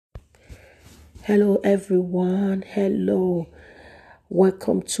Hello, everyone. Hello.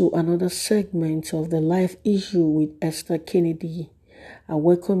 Welcome to another segment of the Life Issue with Esther Kennedy. I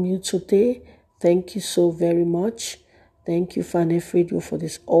welcome you today. Thank you so very much. Thank you, Fanef Radio, for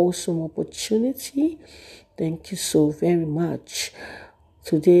this awesome opportunity. Thank you so very much.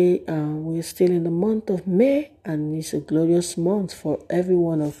 Today, we're still in the month of May, and it's a glorious month for every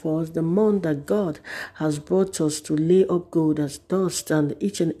one of us. The month that God has brought us to lay up gold as dust, and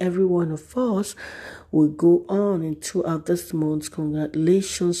each and every one of us will go on and throughout this month.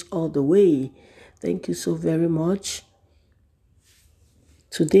 Congratulations all the way. Thank you so very much.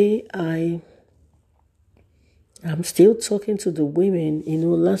 Today, I'm still talking to the women.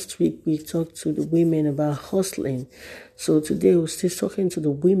 Last week we talked to the women about hustling. So today we're still talking to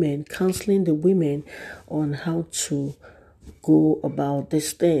the women, counseling the women on how to go about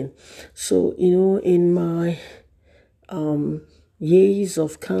this thing. So, in my years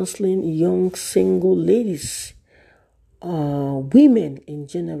of counseling young single ladies, women in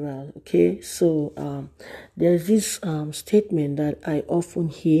general, okay? So there's this statement that I often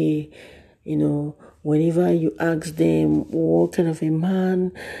hear, whenever you ask them what kind of a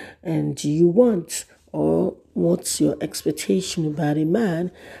man and do you want, or what's your expectation about a man,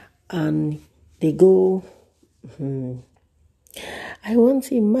 and they go, I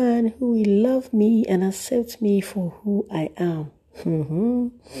want a man who will love me and accept me for who I am.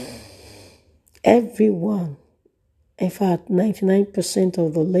 Everyone, in fact, 99%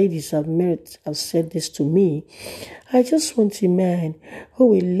 of the ladies I've met have said this to me. I just want a man who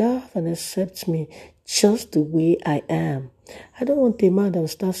will love and accept me just the way I am. I don't want a man that will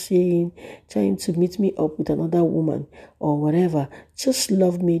start trying to meet me up with another woman or whatever. Just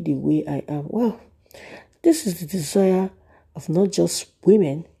love me the way I am. Well, this is the desire of not just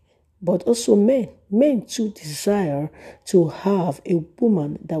women, but also men. Men too desire to have a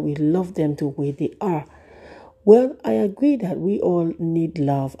woman that will love them the way they are. Well, I agree that we all need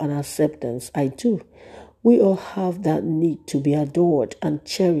love and acceptance. I do. We all have that need to be adored and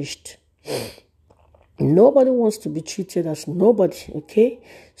cherished. Nobody wants to be treated as nobody, okay?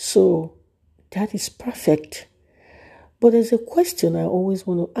 So that is perfect. But there's a question I always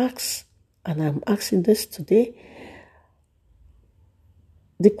want to ask, and I'm asking this today.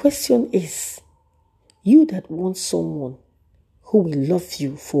 The question is, you that want someone who will love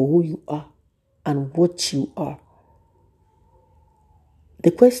you for who you are and what you are. The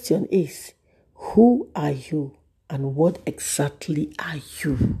question is, who are you and what exactly are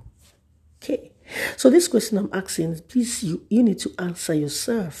you? Okay. So this question I'm asking, please, you need to answer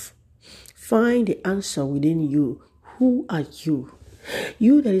yourself. Find the answer within you. Who are you?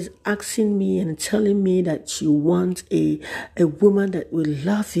 You that is asking me and telling me that you want a woman that will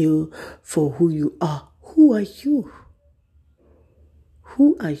love you for who you are. Who are you?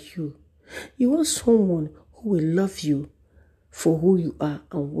 Who are you? You want someone who will love you for who you are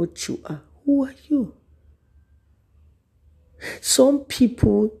and what you are. Who are you? Some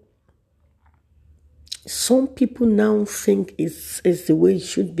people now think it's the way it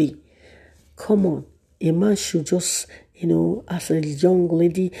should be. Come on. A man should just, as a young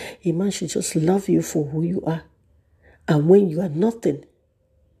lady, a man should just love you for who you are. And when you are nothing,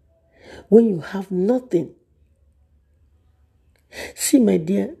 when you have nothing, see, my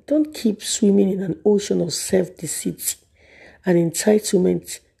dear, don't keep swimming in an ocean of self-deceit and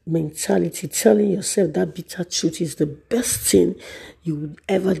entitlement mentality, telling yourself that bitter truth is the best thing you would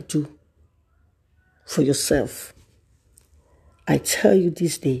ever do for yourself. I tell you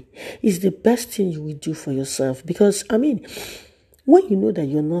this day, it's the best thing you will do for yourself. Because, when you know that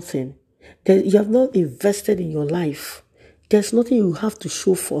you're nothing, that you have not invested in your life, there's nothing you have to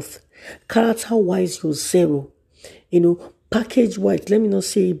show forth. Character-wise, you're zero. Package-wise, let me not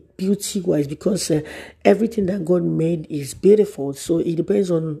say beauty-wise, because everything that God made is beautiful. So it depends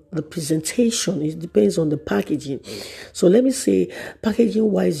on the presentation. It depends on the packaging. So let me say,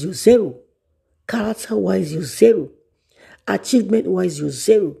 packaging-wise, you're zero. Character-wise, you're zero. Achievement-wise, you're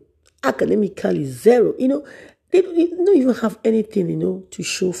zero. Academically, zero. They don't even have anything, to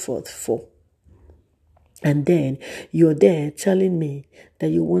show forth for. And then you're there telling me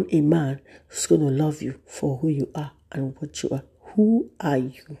that you want a man who's going to love you for who you are and what you are. Who are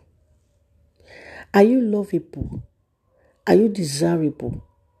you? Are you lovable? Are you desirable?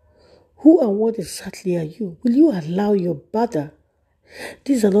 Who and what exactly are you? Will you allow your brother?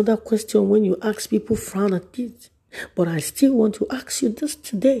 This is another question when you ask people frown at it. But I still want to ask you this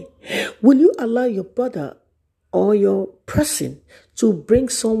today. Will you allow your brother or your person to bring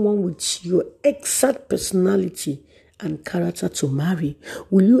someone with your exact personality and character to marry?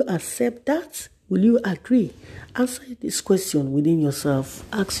 Will you accept that? Will you agree? Answer this question within yourself.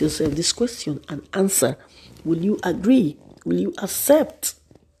 Ask yourself this question and answer. Will you agree? Will you accept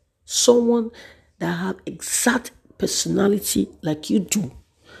someone that have exact personality like you do?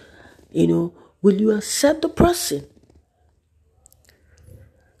 Will you accept the person?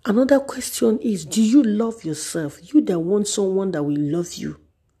 Another question is, do you love yourself? You that want someone that will love you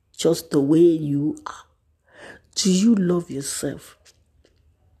just the way you are. Do you love yourself?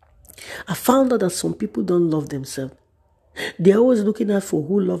 I found out that some people don't love themselves. They're always looking out for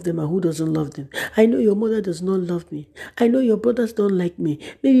who loves them and who doesn't love them. I know your mother does not love me. I know your brothers don't like me.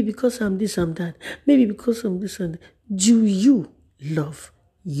 Maybe because I'm this, I'm that. Maybe because I'm this and that. Do you love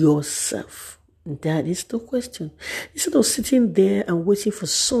yourself? That is the question. Instead of sitting there and waiting for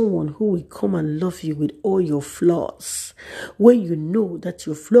someone who will come and love you with all your flaws, when you know that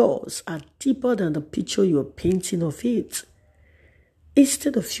your flaws are deeper than the picture you're painting of it.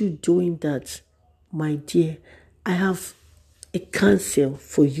 Instead of you doing that, my dear, I have a counsel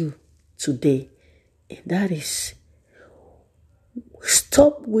for you today. And that is,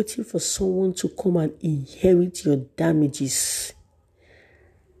 stop waiting for someone to come and inherit your damages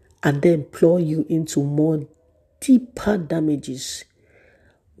and then plow you into more deeper damages.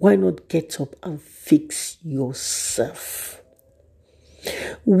 Why not get up and fix yourself?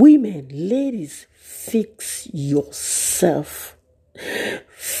 Women, ladies, fix yourself.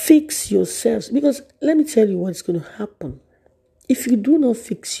 Fix yourselves. Because let me tell you what's going to happen. If you do not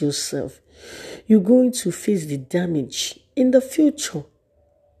fix yourself, you're going to face the damage in the future.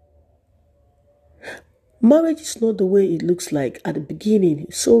 Marriage is not the way it looks like at the beginning.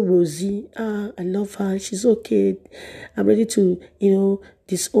 It's so rosy. I love her. She's okay. I'm ready to,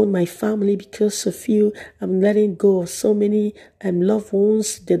 disown my family because of you. I'm letting go of so many loved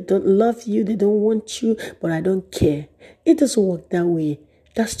ones that don't love you. They don't want you, but I don't care. It doesn't work that way.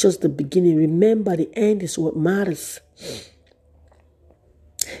 That's just the beginning. Remember, the end is what matters.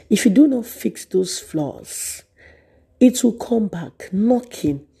 If you do not fix those flaws, it will come back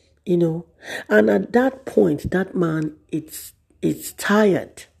knocking. And at that point, that man it's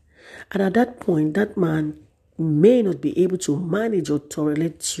tired. And at that point, that man may not be able to manage or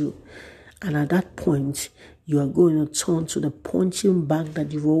tolerate you. And at that point, you are going to turn to the punching bag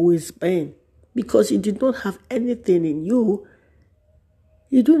that you've always been. Because you did not have anything in you.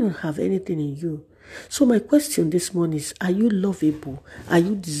 You do not have anything in you. So my question this morning is, are you lovable? Are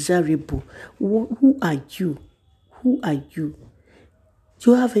you desirable? Who are you? Who are you?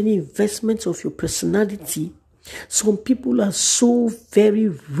 Do you have any investment of your personality? Some people are so very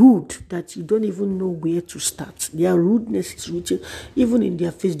rude that you don't even know where to start. Their rudeness is written even in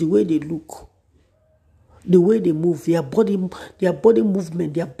their face, the way they look, the way they move, their body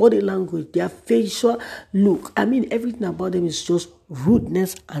movement, their body language, their facial look. I mean, everything about them is just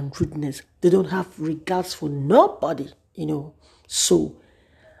rudeness and rudeness. They don't have regards for nobody, So,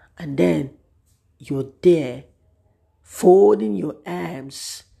 and then you're there, folding your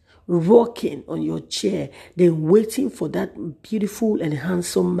arms, rocking on your chair, then waiting for that beautiful and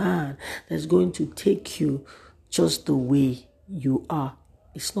handsome man that's going to take you just the way you are.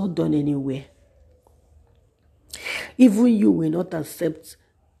 It's not done anywhere. Even you will not accept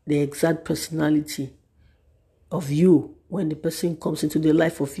the exact personality of you when the person comes into the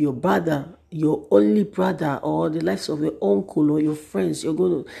life of your brother, your only brother, or the lives of your uncle or your friends. You're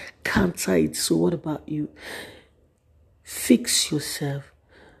going to counter it. So what about you? Fix yourself.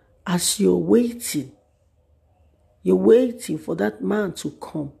 As you're waiting for that man to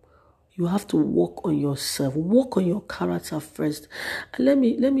come. You have to work on yourself. Work on your character first. And let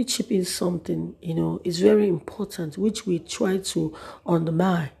me chip in something, it's very important, which we try to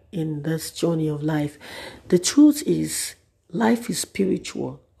undermine in this journey of life. The truth is, life is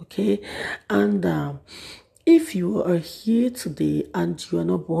spiritual, okay? And if you are here today and you are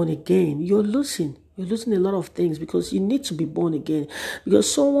not born again, you're losing. You're losing a lot of things because you need to be born again.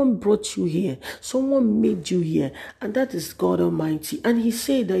 Because someone brought you here. Someone made you here. And that is God Almighty. And he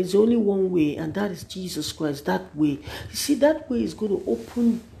said there is only one way, and that is Jesus Christ. That way. You see, that way is going to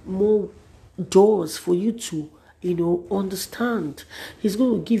open more doors for you to understand. He's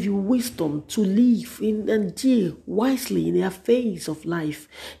going to give you wisdom to live in and deal wisely in the affairs of life.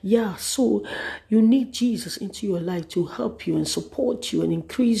 Yeah, so you need Jesus into your life to help you and support you and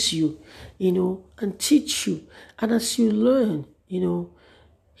increase you, and teach you. And as you learn,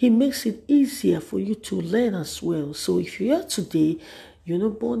 he makes it easier for you to learn as well. So if you're here today, you're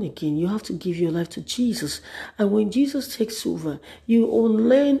not born again, you have to give your life to Jesus. And when Jesus takes over, you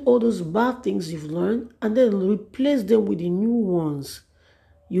unlearn all those bad things you've learned and then replace them with the new ones.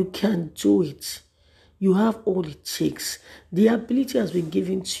 You can do it. You have all it takes. The ability has been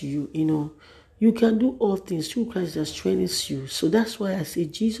given to you, You can do all things through Christ that strengthens you. So that's why I say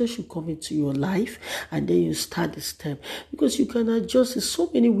Jesus should come into your life, and then you start the step. Because you can adjust. So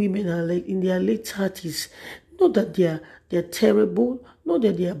many women are like in their late 30s. Not that they're terrible, not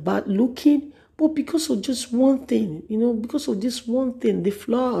that they are bad looking, but because of just one thing, because of this one thing, the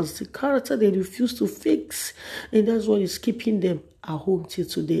flaws, the character they refuse to fix. And that's what is keeping them at home till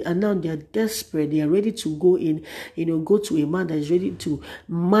today. And now they are desperate. They are ready to go in, go to a man that is ready to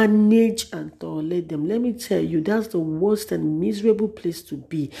manage and tolerate them. Let me tell you, that's the worst and miserable place to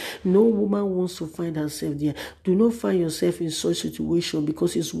be. No woman wants to find herself there. Do not find yourself in such situation,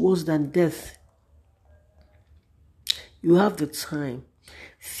 because it's worse than death. You have the time.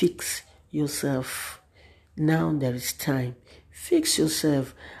 Fix yourself. Now there is time. Fix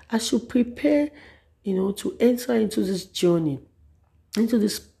yourself. As you prepare, to enter into this journey, into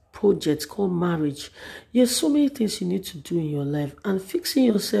this project called marriage, there's so many things you need to do in your life, and fixing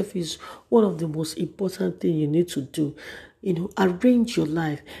yourself is one of the most important things you need to do. Arrange your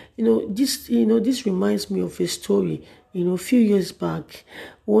life. This reminds me of a story. A few years back,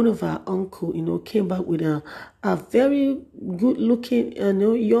 one of our uncle, came back with a very good looking,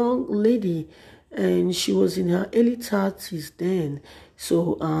 young lady, and she was in her early 30s then.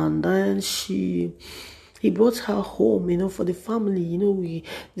 So, and then he brought her home, for the family.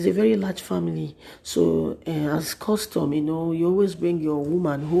 It's a very large family. So, as custom, you always bring your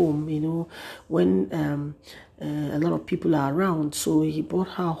woman home, when a lot of people are around. So he brought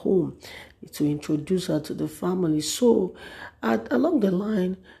her home to introduce her to the family. So along the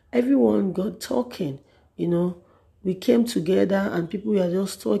line, everyone got talking, We came together and people were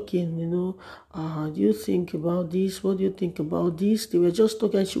just talking, do you think about this? What do you think about this? They were just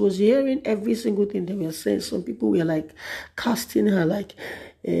talking. She was hearing every single thing they were saying. Some people were like casting her like,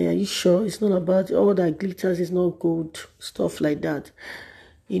 are you sure it's not about all that glitters is not gold? Stuff like that.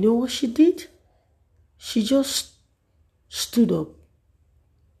 You know what she did? She just stood up,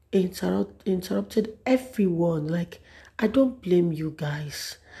 interrupted everyone. Like, I don't blame you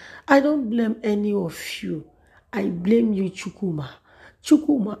guys. I don't blame any of you. I blame you, Chukwuma.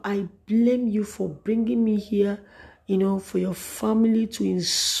 Chukwuma, I blame you for bringing me here, for your family to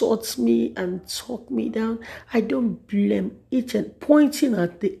insult me and talk me down. I don't blame each and pointing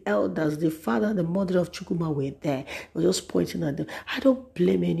at the elders, the father and the mother of Chukwuma were there. I was just pointing at them. I don't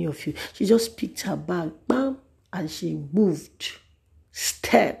blame any of you. She just picked her bag, bam, and she moved,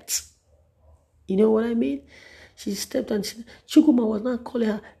 stepped. You know what I mean? She stepped and Chukwuma was not calling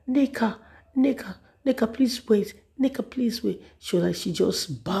her, Neka, please wait. Neka, please wait. She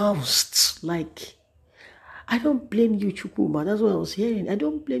just bounced like, I don't blame you, Chukwuma. That's what I was hearing. I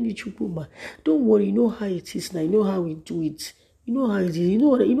don't blame you, Chukwuma. Don't worry. You know how it is now. You know how we do it. You know how it is. You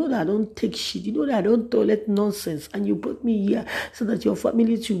know that I don't take shit. You know that I don't tolerate nonsense. And you brought me here so that your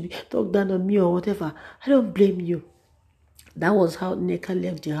family should talk down on me or whatever. I don't blame you. That was how Neka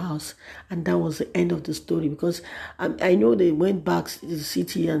left the house, and that was the end of the story. Because I know they went back to the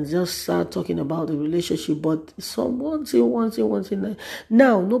city and just started talking about the relationship, but one thing.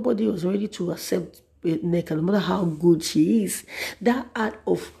 Now nobody was ready to accept Neka, no matter how good she is. That act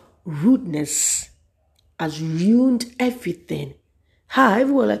of rudeness has ruined everything.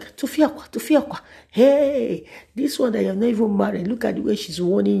 Everyone like, Tufiakwa. Hey, this one that you have not even married, look at the way she's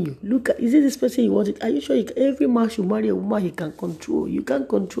warning you. Look at, is it this person you wanted? Are you sure every man should marry a woman he can control? You can't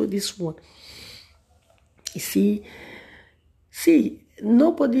control this one. You see,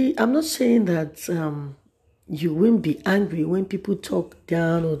 nobody, I'm not saying that you won't be angry when people talk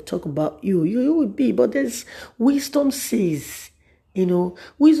down or talk about you. You will be, but there's wisdom says,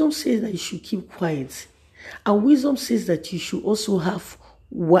 wisdom says that you should keep quiet. And wisdom says that you should also have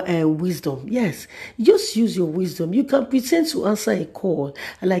wisdom. Yes, just use your wisdom. You can pretend to answer a call,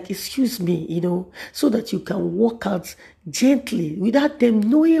 like, excuse me, so that you can walk out gently without them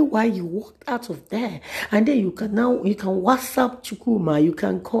knowing why you walked out of there. And then you can WhatsApp Chukwuma. You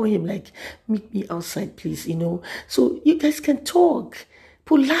can call him like, meet me outside, please, So you guys can talk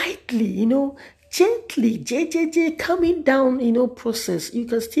politely, gently, coming down, process. You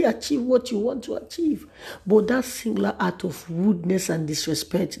can still achieve what you want to achieve. But that singular act of rudeness and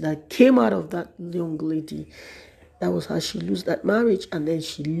disrespect that came out of that young lady, that was how she lost that marriage, and then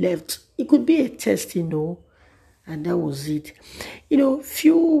she left. It could be a test, and that was it.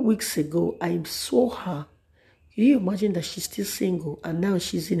 Few weeks ago, I saw her. Can you imagine that she's still single, and now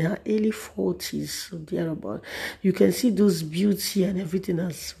she's in her early 40s, so thereabout. You can see those beauty and everything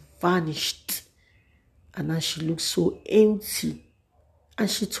has vanished. And now she looks so empty. And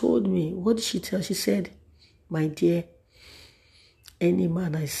she told me, what did she tell? She said, my dear, any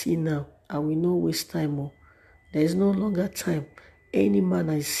man I see now, I will not waste time more. There is no longer time. Any man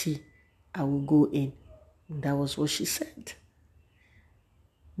I see, I will go in. And that was what she said.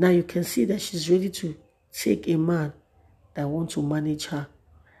 Now you can see that she's ready to take a man that wants to manage her.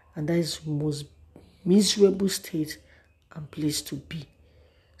 And that is the most miserable state and place to be.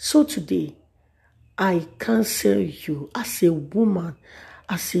 So today, I counsel you as a woman,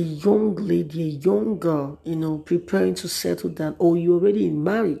 as a young lady, a young girl, preparing to settle down, or you're already in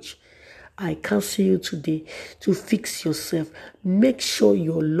marriage. I counsel you today to fix yourself. Make sure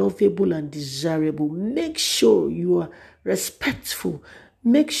you're lovable and desirable. Make sure you are respectful.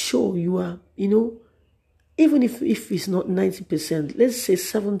 Make sure you are, even if it's not 90%, let's say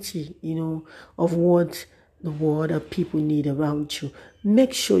 70, of what the other people need around you.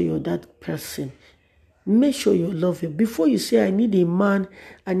 Make sure you're that person. Make sure you love it. Before you say, I need a man,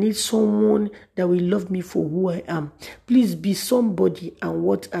 I need someone that will love me for who I am. Please be somebody and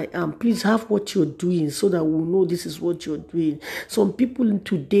what I am. Please have what you're doing so that we'll know this is what you're doing. Some people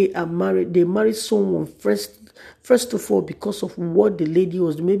today are married. They marry someone first of all because of what the lady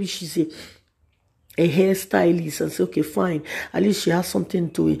was. Maybe she's a hairstylist and say, okay, fine, at least she has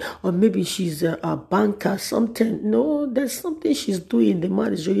something to it. Or maybe she's a banker, something. No, there's something she's doing. The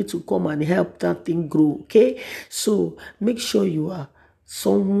man is ready to come and help that thing grow, okay? So make sure you are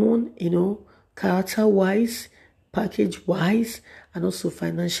someone, character-wise, package-wise, and also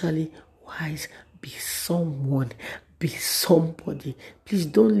financially wise. Be someone. Be somebody. Please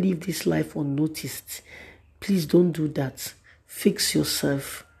don't leave this life unnoticed. Please don't do that. Fix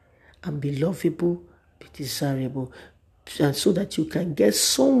yourself and be lovable, be desirable, and so that you can get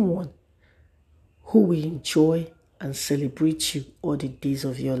someone who will enjoy and celebrate you all the days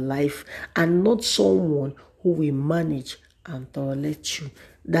of your life, and not someone who will manage and tolerate you.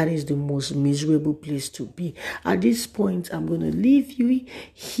 That is the most miserable place to be. At this point, I'm going to leave you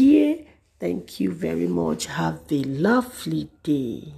here. Thank you very much. Have a lovely day.